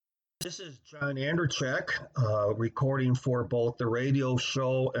This is John Anderchek, recording for both the radio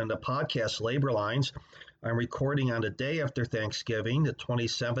show and the podcast Labor Lines. I'm recording on the day after Thanksgiving, the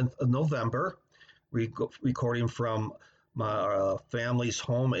 27th of November, recording from my family's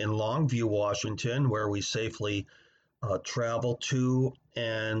home in Longview, Washington, where we safely traveled to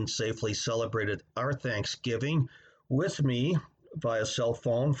and safely celebrated our Thanksgiving. With me via cell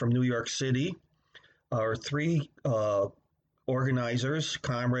phone from New York City are three organizers,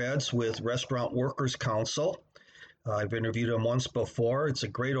 comrades with Restaurant Workers Council. I've interviewed them once before. It's a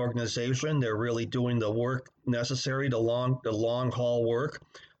great organization. They're really doing the work necessary, the long haul work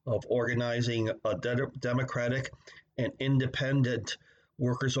of organizing a democratic and independent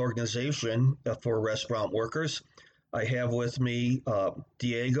workers organization for restaurant workers. I have with me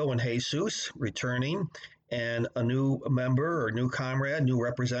Diego and Jesus returning, and a new member or new comrade, new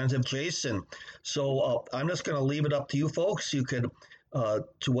representative, Jason. So I'm just going to leave it up to you folks. You could,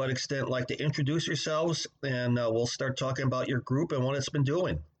 to what extent, like to introduce yourselves, and we'll start talking about your group and what it's been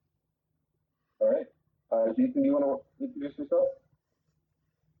doing. All right. Jason, do you want to introduce yourself?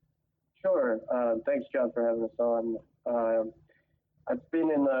 Sure. Thanks, John, for having us on. I've been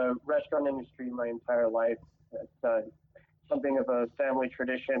in the restaurant industry my entire life. It's something of a family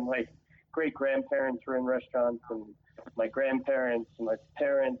tradition. My great-grandparents were in restaurants, and my grandparents and my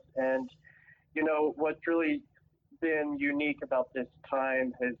parents. And, you know, what's really been unique about this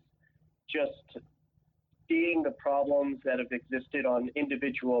time is just seeing the problems that have existed on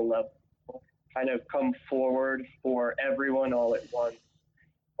individual level kind of come forward for everyone all at once.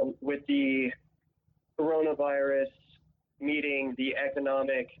 With the coronavirus meeting the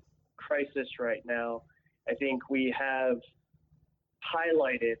economic crisis right now, I think we have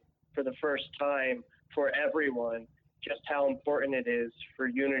highlighted for the first time for everyone just how important it is for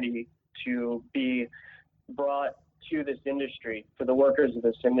unity to be brought to this industry, for the workers of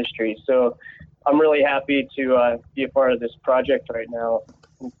this industry. So I'm really happy to be a part of this project right now.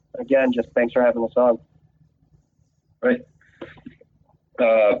 Again, just thanks for having us on. Right.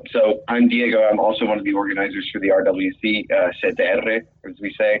 So I'm Diego. I'm also one of the organizers for the RWC, CTR, as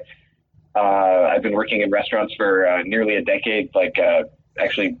we say. I've been working in restaurants for nearly a decade,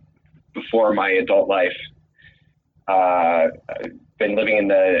 actually before my adult life. I've been living in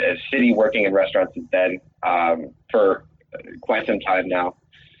the city, working in restaurants since then for quite some time now.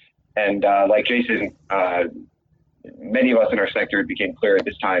 And like Jason, many of us in our sector, it became clear at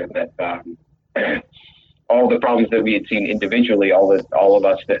this time that all the problems that we had seen individually, all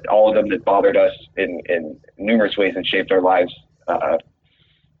of them that bothered us in numerous ways and shaped our lives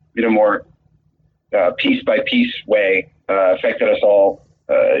in a more piece by piece way, affected us all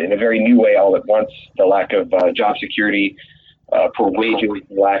in a very new way all at once. The lack of job security, poor wages,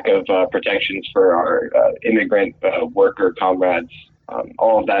 lack of protections for our immigrant worker comrades,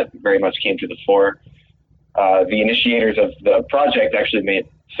 all of that very much came to the fore. The initiators of the project actually made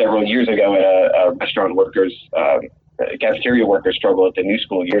several years ago a restaurant workers, cafeteria workers struggle at the New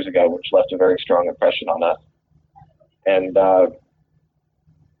School years ago, which left a very strong impression on us. And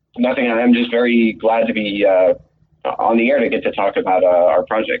I'm just very glad to be on the air to get to talk about our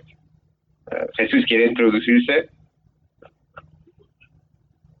project. Jesús, ¿quiere introducirse?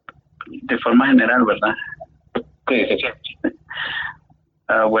 De forma general, ¿verdad? Sí, sí.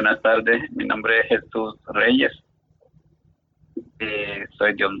 Buenas tardes, mi nombre es Jesús Reyes,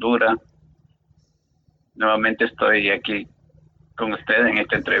 soy de Honduras. Nuevamente estoy aquí con ustedes en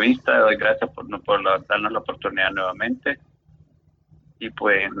esta entrevista. Doy gracias por darnos la oportunidad nuevamente. Y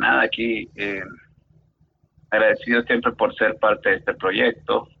pues nada, aquí agradecido siempre por ser parte de este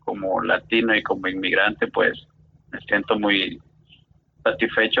proyecto. Como latino y como inmigrante, pues me siento muy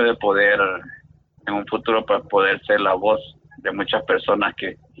satisfecho de poder en un futuro para poder ser la voz de muchas personas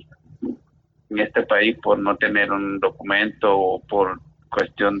que en este país, por no tener un documento o por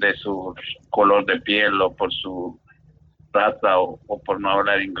cuestión de su color de piel o por su raza o por no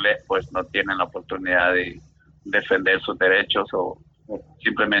hablar inglés, pues no tienen la oportunidad de defender sus derechos o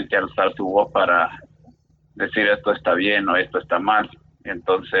simplemente alzar su voz para decir esto está bien o esto está mal.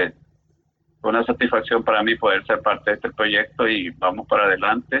 Entonces, fue una satisfacción para mí poder ser parte de este proyecto y vamos para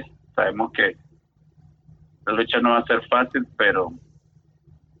adelante. Sabemos que la lucha no va a ser fácil, pero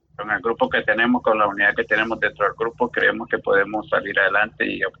con el grupo que tenemos, con la unidad que tenemos dentro del grupo, creemos que podemos salir adelante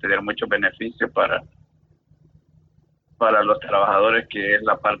y obtener muchos beneficios para los trabajadores, que es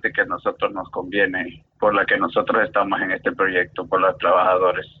la parte que a nosotros nos conviene, por la que nosotros estamos en este proyecto, por los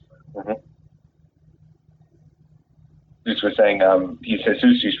trabajadores. Just was saying, he's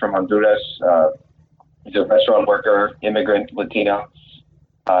Jesus, he's from Honduras. He's a restaurant worker, immigrant, Latino.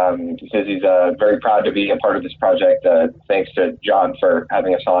 He says he's very proud to be a part of this project. Thanks to John for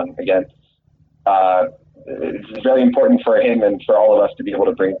having us on again. It's very important for him and for all of us to be able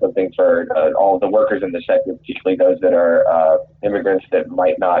to bring something for all of the workers in the sector, particularly those that are immigrants that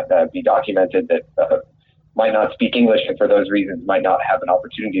might not be documented, that might not speak English, and for those reasons might not have an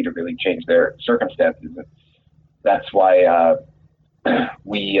opportunity to really change their circumstances. That's why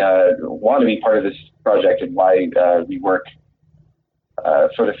we want to be part of this project and why we work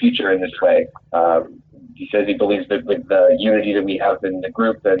for the future in this way. He says he believes that with the unity that we have in the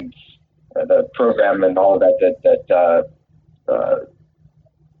group and the program and all of that,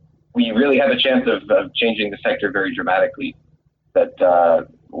 we really have a chance of changing the sector very dramatically. That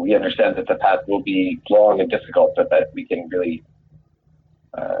we understand that the path will be long and difficult, but that we can really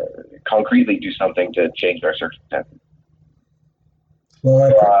concretely do something to change our circumstances.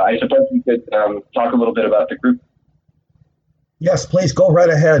 Well, I suppose we could talk a little bit about the group. Yes, please go right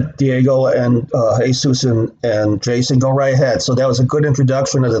ahead, Diego and Jesus and Jason. Go right ahead. So that was a good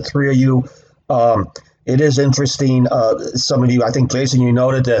introduction to the three of you. It is interesting. Some of you, I think, Jason, you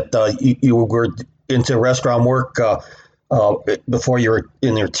noted that you were into restaurant work before you were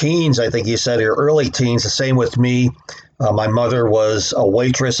in your teens. I think you said your early teens. The same with me. My mother was a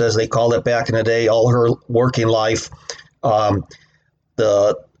waitress, as they called it back in the day, all her working life.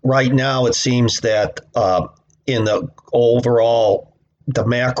 Right now, it seems that in the overall, the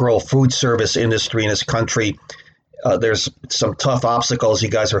macro food service industry in this country, there's some tough obstacles you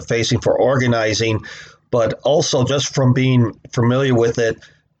guys are facing for organizing, but also just from being familiar with it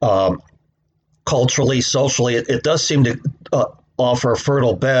culturally, socially, it does seem to offer a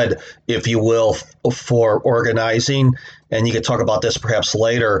fertile bed, if you will, for organizing. And you can talk about this perhaps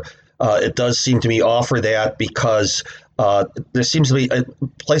later. It does seem to me offer that because there seems to be,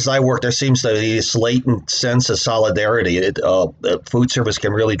 places I work, there seems to be this latent sense of solidarity. Food service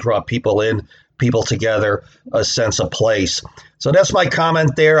can really draw people in, people together, a sense of place. So that's my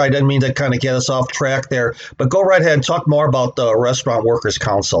comment there. I didn't mean to kind of get us off track there, but go right ahead and talk more about the Restaurant Workers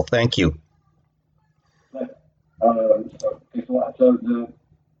Council. Thank you. So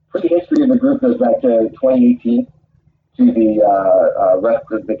the history of the group goes back to 2018 to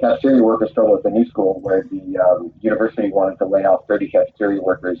the cafeteria workers struggle at the new school, where the university wanted to lay off 30 cafeteria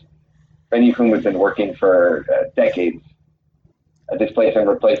workers, many of whom had been working for decades, displace and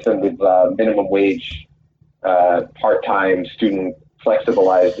replace them with minimum wage, part-time, student,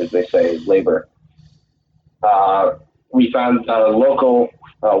 flexibilized, as they say, labor. We found local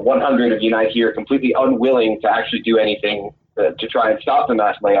 100 of Unite here completely unwilling to actually do anything to try and stop the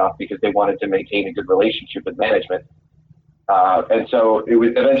mass layoff because they wanted to maintain a good relationship with management. And so it was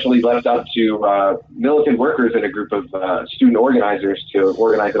eventually left up to militant workers and a group of student organizers to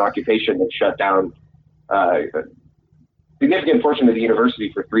organize an occupation that shut down a significant portion of the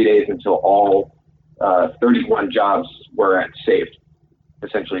university for 3 days until all 31 jobs were saved,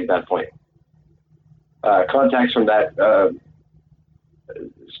 essentially at that point. Contacts from that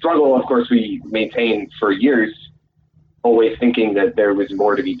struggle, of course, we maintained for years, always thinking that there was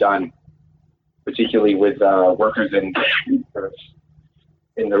more to be done, particularly with workers in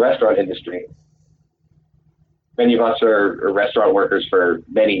the restaurant industry. Many of us are restaurant workers for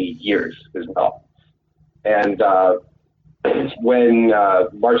many years as well. And when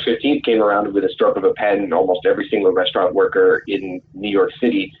March 15th came around, with a stroke of a pen, almost every single restaurant worker in New York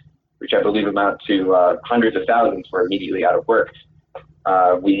City, which I believe amount to hundreds of thousands, were immediately out of work.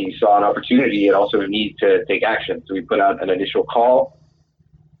 We saw an opportunity and also a need to take action. So we put out an initial call,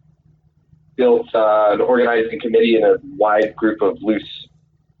 built an organizing committee and a wide group of loose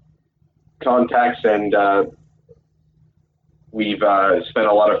contacts, and we've spent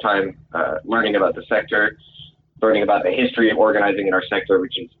a lot of time learning about the sector, learning about the history of organizing in our sector,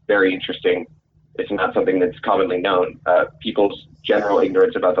 which is very interesting. It's not something that's commonly known. People's general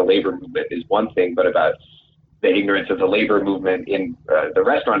ignorance about the labor movement is one thing, but about the ignorance of the labor movement in the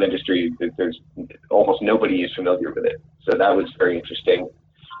restaurant industry, there's almost nobody is familiar with it. So that was very interesting.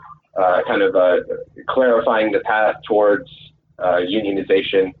 Kind of clarifying the path towards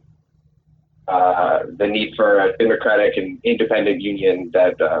unionization, the need for a democratic and independent union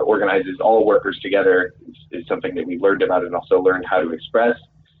that organizes all workers together is something that we learned about and also learned how to express.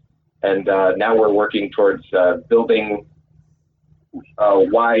 And now we're working towards building a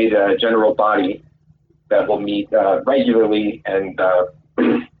wide general body that will meet regularly and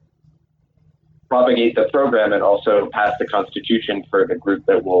propagate the program and also pass the constitution for the group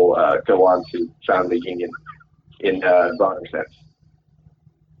that will go on to found the union in a broader sense.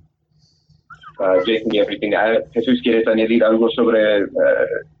 Jason, you have anything to add? Jesús, ¿quieres añadir algo sobre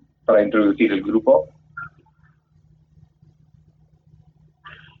para introducir el grupo?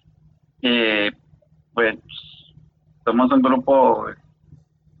 somos un grupo,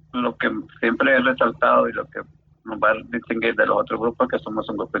 lo que siempre he resaltado y lo que nos va a distinguir de los otros grupos es que somos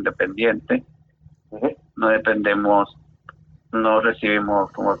un grupo independiente. No dependemos, no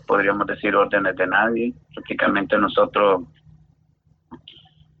recibimos, como podríamos decir, órdenes de nadie. Prácticamente nosotros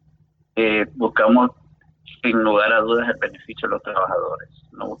buscamos, sin lugar a dudas, el beneficio de los trabajadores.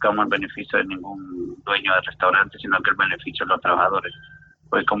 No buscamos el beneficio de ningún dueño de restaurante, sino que el beneficio de los trabajadores.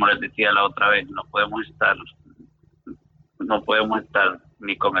 Pues como les decía la otra vez, no podemos estar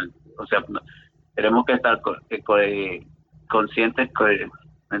ni con el, o sea, tenemos que estar conscientes que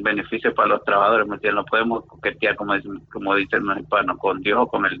el beneficio para los trabajadores, ¿me entiendes? No podemos coquetear, como dicen los hispanos, con Dios o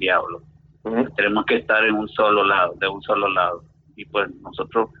con el diablo. Tenemos que estar en un solo lado, de un solo lado. Y pues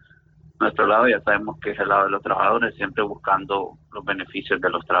nosotros, nuestro lado, ya sabemos que es el lado de los trabajadores, siempre buscando los beneficios de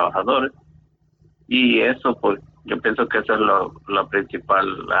los trabajadores. Y eso, pues, yo pienso que esa es la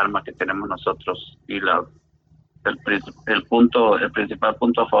principal arma que tenemos nosotros y el principal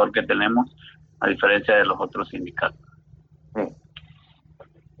punto a favor que tenemos, a diferencia de los otros sindicatos.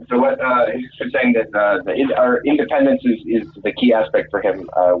 So what he's saying that our independence is the key aspect for him.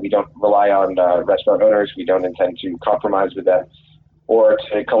 We don't rely on restaurant owners. We don't intend to compromise with them or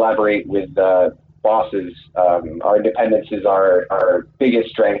to collaborate with bosses. Our independence is our biggest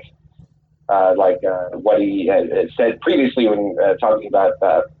strength. What he said previously when talking about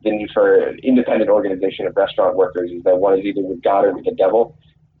the need for independent organization of restaurant workers is that one is either with God or with the devil.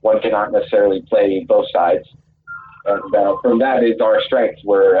 One cannot necessarily play both sides. And from that is our strength.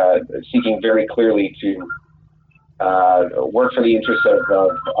 We're seeking very clearly to work for the interests of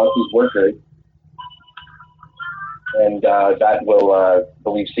us as workers. And that will, I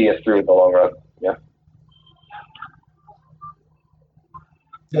believe, see us through in the long run. Yeah.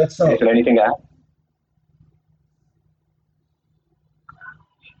 That's Is there anything to add?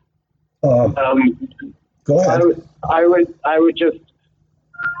 Go ahead. I would just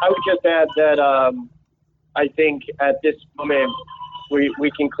add that I think at this moment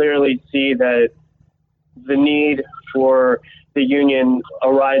we can clearly see that the need for the union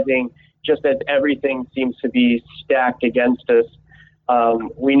arising just as everything seems to be stacked against us.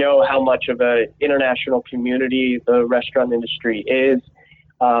 We know how much of an international community the restaurant industry is.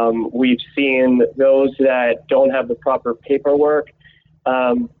 We've seen those that don't have the proper paperwork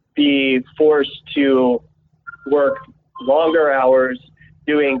be forced to work longer hours,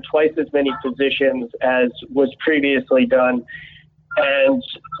 doing twice as many positions as was previously done. And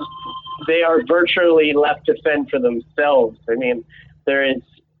they are virtually left to fend for themselves. I mean, there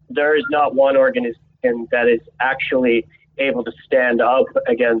is not one organization that is actually able to stand up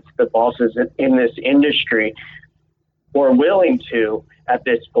against the bosses in this industry, or willing to at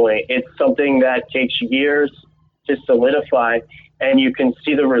this point. It's something that takes years to solidify, and you can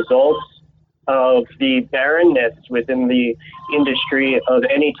see the results of the barrenness within the industry of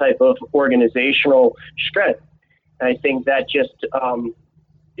any type of organizational strength. And I think that just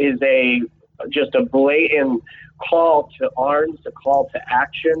is just a blatant call to arms, a call to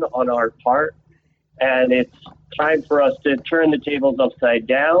action on our part. And it's time for us to turn the tables upside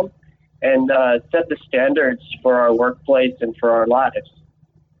down and set the standards for our workplace and for our lives.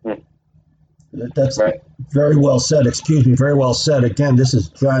 That's very well said. Excuse me, very well said. Again, this is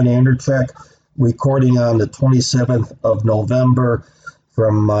John Anderchek recording on the 27th of November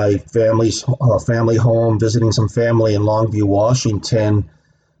from my family home, visiting some family in Longview, Washington.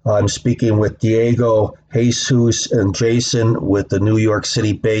 I'm speaking with Diego, Jesus, and Jason with the New York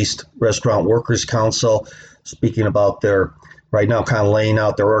City-based Restaurant Workers Council, speaking about their, right now, kind of laying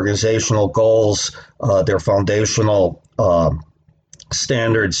out their organizational goals, their foundational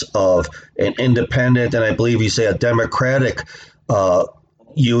standards of an independent, and I believe you say a democratic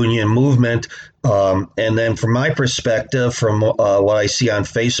union movement. And then from my perspective, from what I see on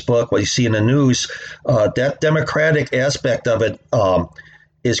Facebook, what you see in the news, that democratic aspect of it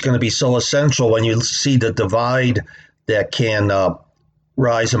is going to be so essential when you see the divide that can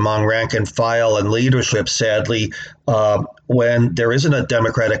rise among rank and file and leadership, sadly, when there isn't a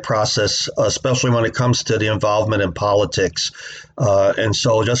democratic process, especially when it comes to the involvement in politics. And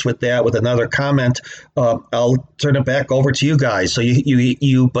so just with that, with another comment, I'll turn it back over to you guys. So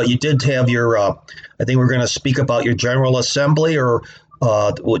but you did have your, I think we're going to speak about your General Assembly, or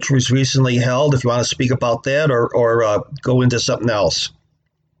which was recently held, if you want to speak about that, or go into something else.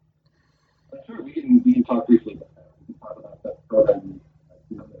 Sure, we can talk briefly about that. We can talk about that program.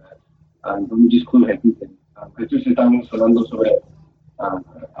 Let me just clue aquí. Entonces estamos hablando sobre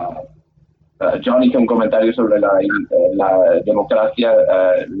John hizo un comentario sobre la democracia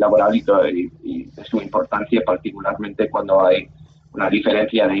laboral y su importancia, particularmente cuando hay una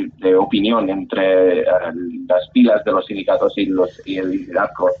diferencia de opinión entre las filas de los sindicatos y el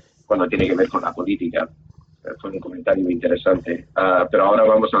liderazgo cuando tiene que ver con la política. Fue un comentario muy interesante. Pero ahora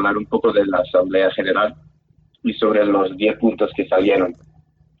vamos a hablar un poco de la Asamblea General y sobre los 10 puntos que salieron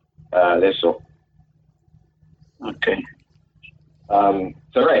de eso. Okay.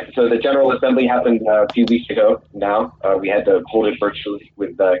 So the General Assembly happened a few weeks ago now. We had to hold it virtually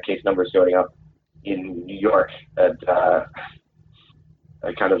with case numbers going up in New York that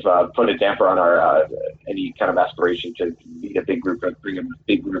kind of put a damper on our any kind of aspiration to bring a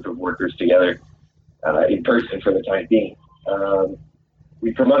big group of workers together in person for the time being.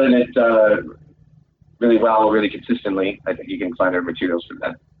 We promoted it really well, really consistently. I think you can find our materials from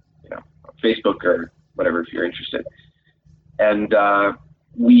that, on Facebook or whatever if you're interested. And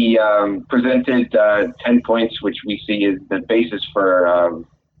we presented 10 points, which we see as the basis for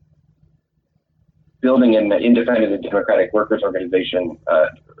building an independent and democratic workers' organization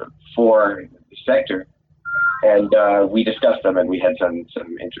for the sector. And we discussed them, and we had some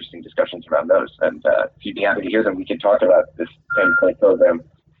interesting discussions around those. And if you'd be happy to hear them, we can talk about this 10-point program.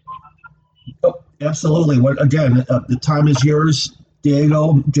 Oh, absolutely. Again, the time is yours,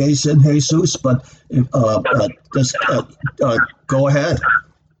 Diego, Jason, Jesus, but just go ahead.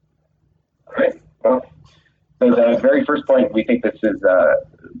 All right. Well, so the very first point, we think this is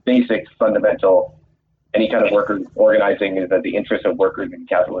basic, fundamental. Any kind of worker organizing is that the interests of workers and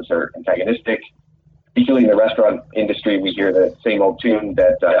capitalists are antagonistic. Particularly in the restaurant industry, we hear the same old tune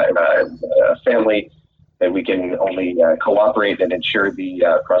that a family, that we can only cooperate and ensure the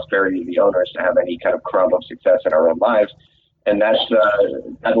prosperity of the owners to have any kind of crumb of success in our own lives. And that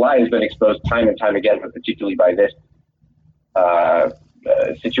lie has been exposed time and time again, but particularly by this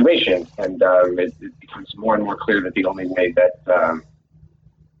situation. And it becomes more and more clear that the only way that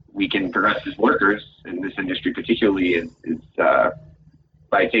we can progress as workers in this industry particularly is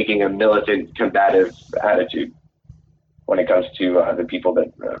by taking a militant, combative attitude when it comes to the people that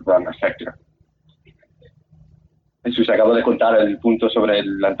run our sector. Jesús, acabo de contar el punto sobre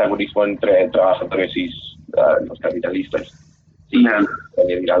el antagonismo entre trabajadores y los capitalistas. Sí,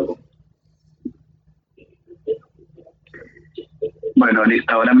 añadir algo. Bueno,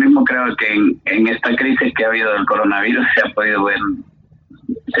 ahora mismo creo que en esta crisis que ha habido del coronavirus se ha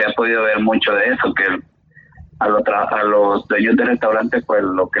podido ver mucho de eso, que a los dueños de restaurantes pues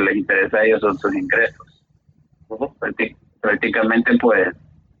lo que les interesa a ellos son sus ingresos. Prácticamente pues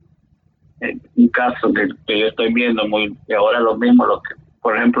un caso que yo estoy viendo que ahora lo mismo,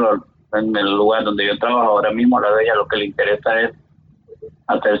 por ejemplo en el lugar donde yo trabajo ahora mismo, a la de ella lo que le interesa es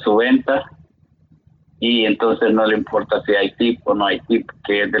hacer su venta y entonces no le importa si hay tip o no hay tip,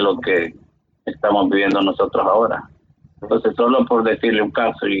 que es de lo que estamos viviendo nosotros ahora. Entonces solo por decirle un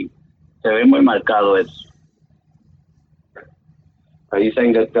caso, y se ve muy marcado eso. Are you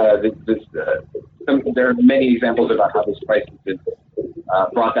saying that there are many examples about how this crisis has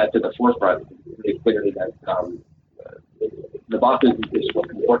brought that to the forefront? It's clearly that the bosses is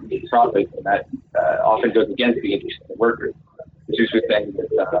what's important is profit, and that often goes against the interests of the workers. Jesus was saying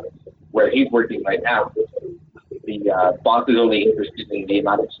that where he's working right now, the boss is only interested in the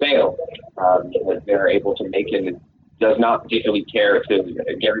amount of sales that they're able to make, and does not particularly care to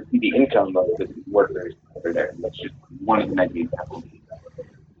guarantee the income of the workers over there. That's just one of the many examples.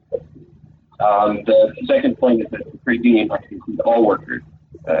 The second point is that the trade union must include all workers.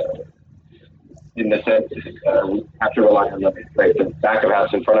 In the sense, we have to rely on the back of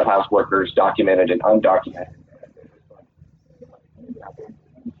house and front of house workers, documented and undocumented.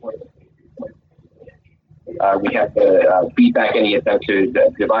 We have to beat back any attempt to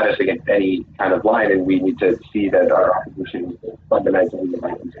divide us against any kind of line, and we need to see that our opposition is fundamentally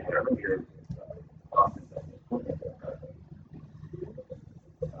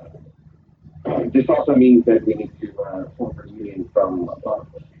this also means that we need to form a union from above,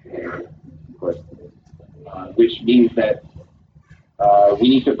 of course, which means that we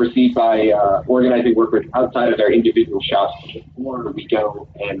need to proceed by organizing workers outside of their individual shops before we go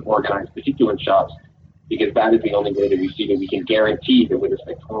and organize particular shops, because that is the only way that we see that we can guarantee that with a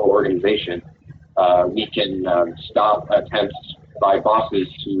sectoral organization, we can stop attempts by bosses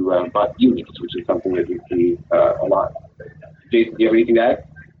to butt unions, which is something that we see a lot. Jason, do you have anything to add?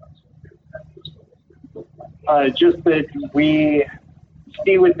 Just that we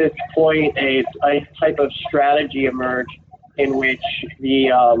see with this point a type of strategy emerge in which the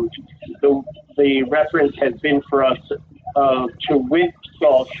reference has been for us to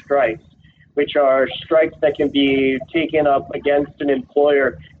windfall strikes, which are strikes that can be taken up against an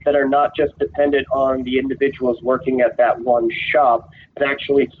employer that are not just dependent on the individuals working at that one shop, but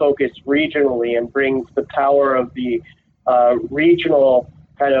actually focus regionally and brings the power of the regional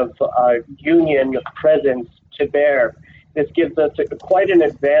kind of union presence to bear. This gives us quite an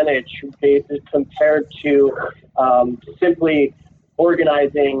advantage compared to simply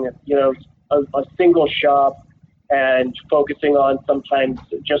organizing, a single shop and focusing on sometimes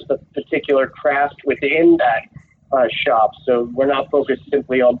just a particular craft within that shop. So we're not focused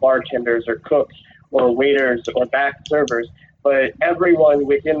simply on bartenders or cooks or waiters or back servers, but everyone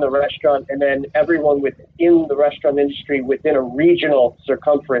within the restaurant, and then everyone within the restaurant industry within a regional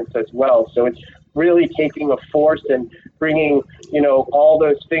circumference as well. So it's really taking a force and bringing, all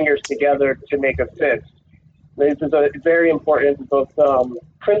those fingers together to make a fist. This is a very important both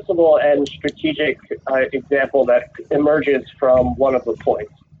principle and strategic example that emerges from one of the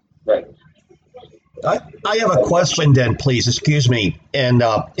points. Right. I have a question then, please. Excuse me. And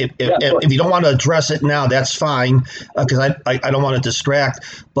if you don't want to address it now, that's fine, because I don't want to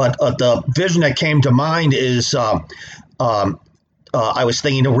distract. But the vision that came to mind is I was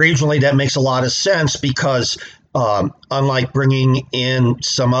thinking regionally that makes a lot of sense because unlike bringing in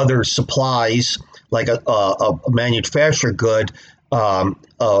some other supplies like a manufactured good,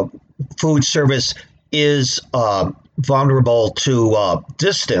 food service is vulnerable to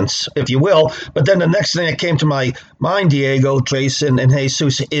distance, if you will. But then the next thing that came to my mind, Diego, Jason, and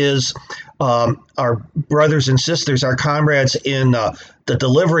Jesus, is our brothers and sisters, our comrades in the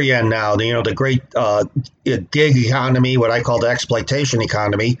delivery end now, the great gig economy, what I call the exploitation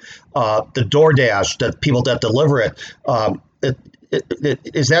economy, the DoorDash, the people that deliver it.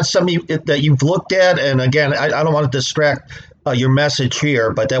 Is that something that you've looked at? And again, I don't want to distract your message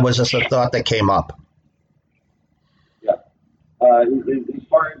here, but that was just a thought that came up. Yeah. As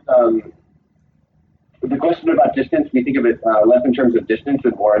far as the question about distance, we think of it less in terms of distance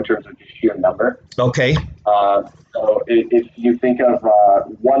and more in terms of just sheer number. Okay. So if you think of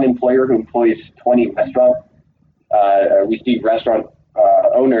one employer who employs 20 restaurants, we see restaurant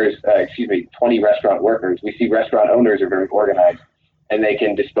owners, 20 restaurant workers. We see restaurant owners are very organized, and they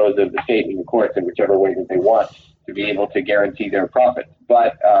can dispose of the state and the courts in whichever way that they want to be able to guarantee their profits.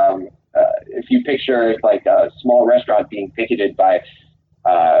 But if you picture like a small restaurant being picketed by,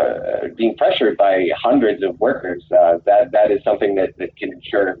 being pressured by hundreds of workers, that is something that can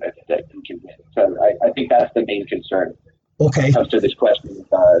ensure that you can win. So I think that's the main concern. Okay. When it comes to this question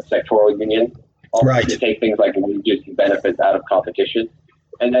of sectoral union, right, to take things like wages and benefits out of competition.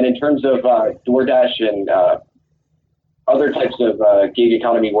 And then in terms of DoorDash and other types of gig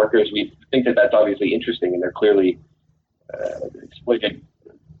economy workers, we think that that's obviously interesting, and they're clearly exploited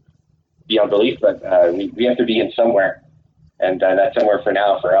beyond belief. But we have to begin somewhere, and that somewhere for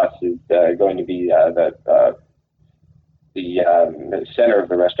now for us is going to be the center of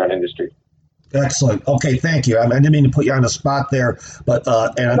the restaurant industry. Excellent. Okay, thank you. I didn't mean to put you on the spot there, but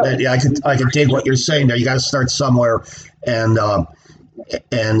I could dig what you're saying there. You got to start somewhere, and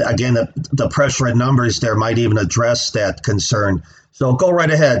again, the pressure in numbers there might even address that concern. So go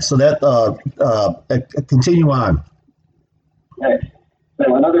right ahead. So that continue on. Okay.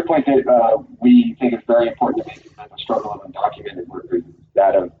 So another point that we think is very important to make is that the struggle of undocumented workers is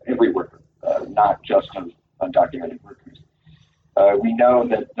that of every worker, not just of undocumented workers. We know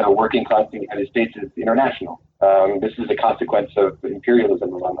that the working class in the United States is international. This is a consequence of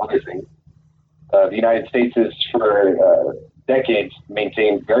imperialism, among other things. The United States has, for decades,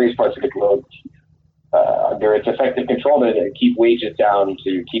 maintained various parts of the globe under its effective control to keep wages down,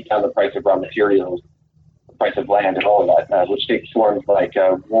 to keep down the price of raw materials, the price of land, and all of that, which takes forms like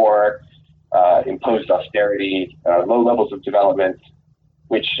war, imposed austerity, low levels of development,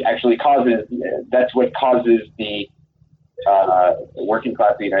 which actually that's what causes the working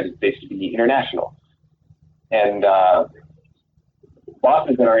class of the United States to be international. And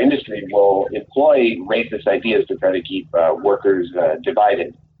bosses in our industry will employ racist ideas to try to keep workers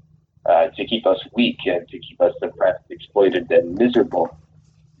divided, to keep us weak, and to keep us oppressed, exploited, and miserable.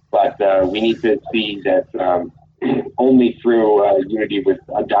 But we need to see that only through unity with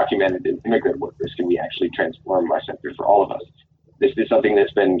undocumented and immigrant workers can we actually transform our sector for all of us. This is something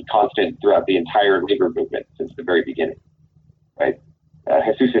that's been constant throughout the entire labor movement since the very beginning. Right.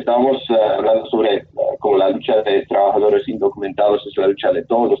 Jesús, estamos hablando sobre como la lucha de trabajadores indocumentados es la lucha de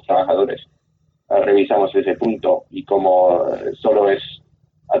todos los trabajadores. Revisamos ese punto y como solo es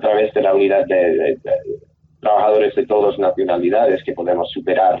a través de la unidad de trabajadores de todas nacionalidades que podemos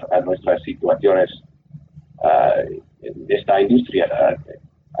superar a nuestras situaciones en esta industria.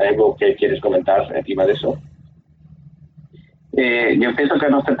 ¿Hay algo que quieres comentar encima de eso? Yo pienso que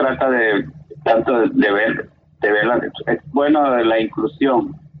no se trata de tanto de ver bueno la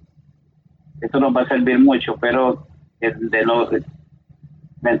inclusión. Esto nos va a servir mucho, pero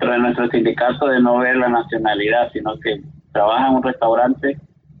dentro de nuestro sindicato de no ver la nacionalidad, sino que trabaja en un restaurante,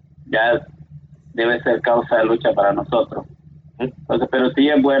 ya debe ser causa de lucha para nosotros. Entonces, pero sí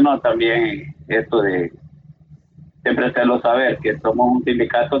es bueno también esto de siempre hacerlo saber que somos un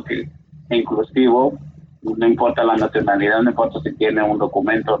sindicato que es inclusivo, no importa la nacionalidad, no importa si tiene un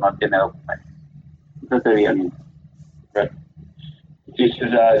documento o no tiene documento. Eso sería bien. Right.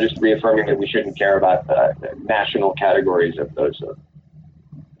 Just reaffirming that we shouldn't care about the national categories of those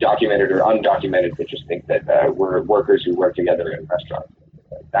documented or undocumented, but just think that we're workers who work together in restaurants.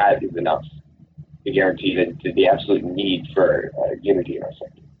 That is enough to guarantee the absolute need for unity in our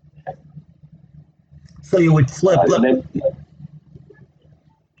sector. So you would flip.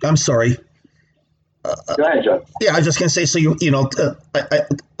 I'm sorry. Go ahead, Joe. Yeah, I was just going to say, so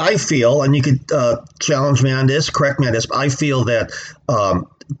I feel, and you could challenge me on this, correct me on this, but I feel that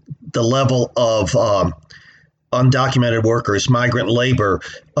the level of undocumented workers, migrant labor,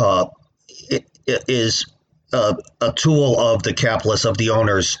 is a tool of the capitalists, of the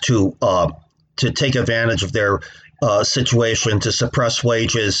owners, to take advantage of their situation, to suppress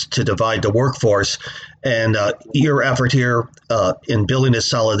wages, to divide the workforce. And your effort here in building this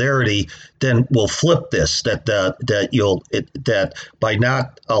solidarity then will flip this. That by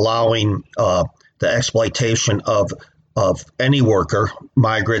not allowing the exploitation of any worker,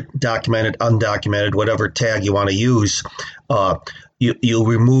 migrant, documented, undocumented, whatever tag you want to use, you'll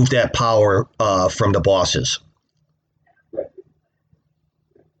remove that power from the bosses.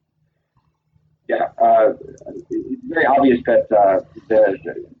 Yeah, it's very obvious that the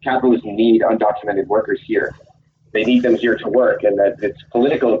capitalists need undocumented workers here. They need them here to work, and that its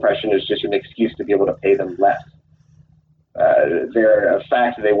political oppression is just an excuse to be able to pay them less. They're a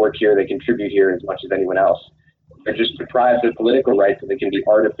fact that they work here, they contribute here as much as anyone else. They're just deprived of political rights, so they can be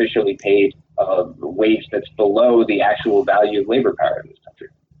artificially paid a wage that's below the actual value of labor power in this country.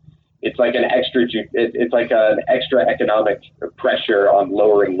 It's like an extra economic pressure on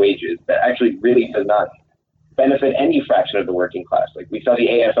lowering wages that actually really does not benefit any fraction of the working class. Like we saw the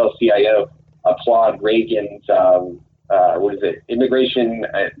AFL-CIO applaud Reagan's Immigration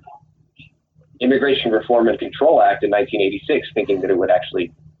Reform and Control Act in 1986, thinking that it would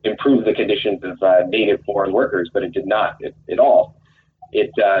actually improve the conditions of native foreign workers, but it did not at all.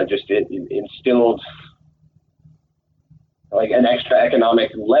 It instilled like an extra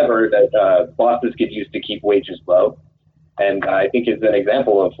economic lever that bosses could use to keep wages low. And I think is an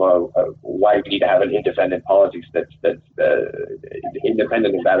example of why we need to have an independent politics that's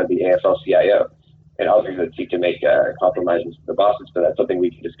independent of that of the AFL-CIO and others that seek to make compromises with the bosses. But that's something we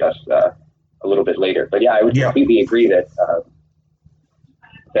can discuss a little bit later. But yeah, I would completely agree that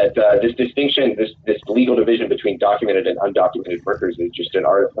this distinction, this legal division between documented and undocumented workers is just an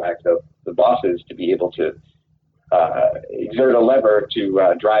artifact of the bosses to be able to exert a lever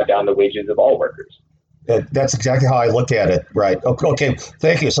to drive down the wages of all workers. That's exactly how I look at it. Right. Okay.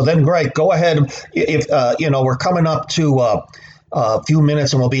 Thank you. So then, Greg, go ahead. If we're coming up to a few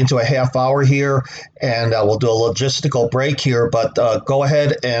minutes, and we'll be into a half hour here, and we'll do a logistical break here. But go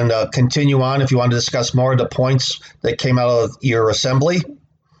ahead and continue on if you want to discuss more of the points that came out of your assembly.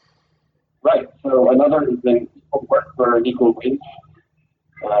 Right. So another is the equal work for an equal wage.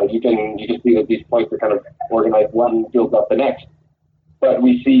 You can see that these points are kind of organized. One builds up the next. But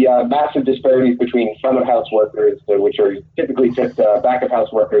we see massive disparities between front of house workers, which are typically just back of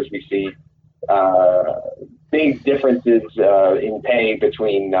house workers. We see big differences in pay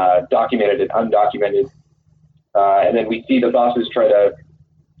between documented and undocumented. And then we see the bosses try to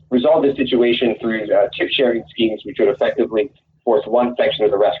resolve this situation through tip sharing schemes, which would effectively force one section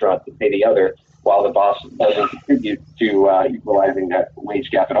of the restaurant to pay the other, while the boss doesn't contribute to equalizing that wage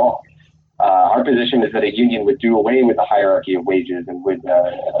gap at all. Our position is that a union would do away with the hierarchy of wages and would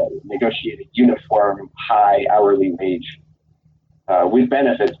negotiate a uniform high hourly wage with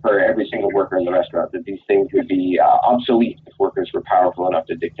benefits for every single worker in the restaurant. That these things would be obsolete if workers were powerful enough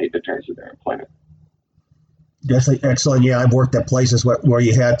to dictate the terms of their employment. That's excellent. Yeah, I've worked at places where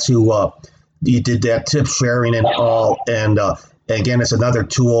you had to, you did that tip sharing and all. And again, it's another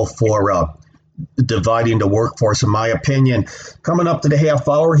tool for dividing the workforce, in my opinion. Coming up to the half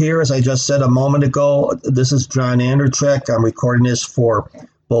hour here, as I just said a moment ago, this is John Anderchek. I'm recording this for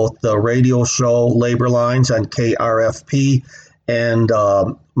both the radio show Labor Lines on KRFP and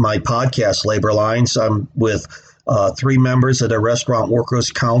my podcast Labor Lines. I'm with three members of the Restaurant Workers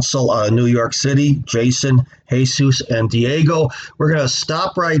Council out of New York City, Jason, Jesus, and Diego. We're going to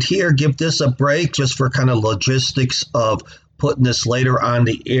stop right here, give this a break just for kind of logistics of putting this later on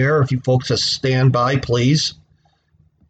the air. If you folks just stand by, please.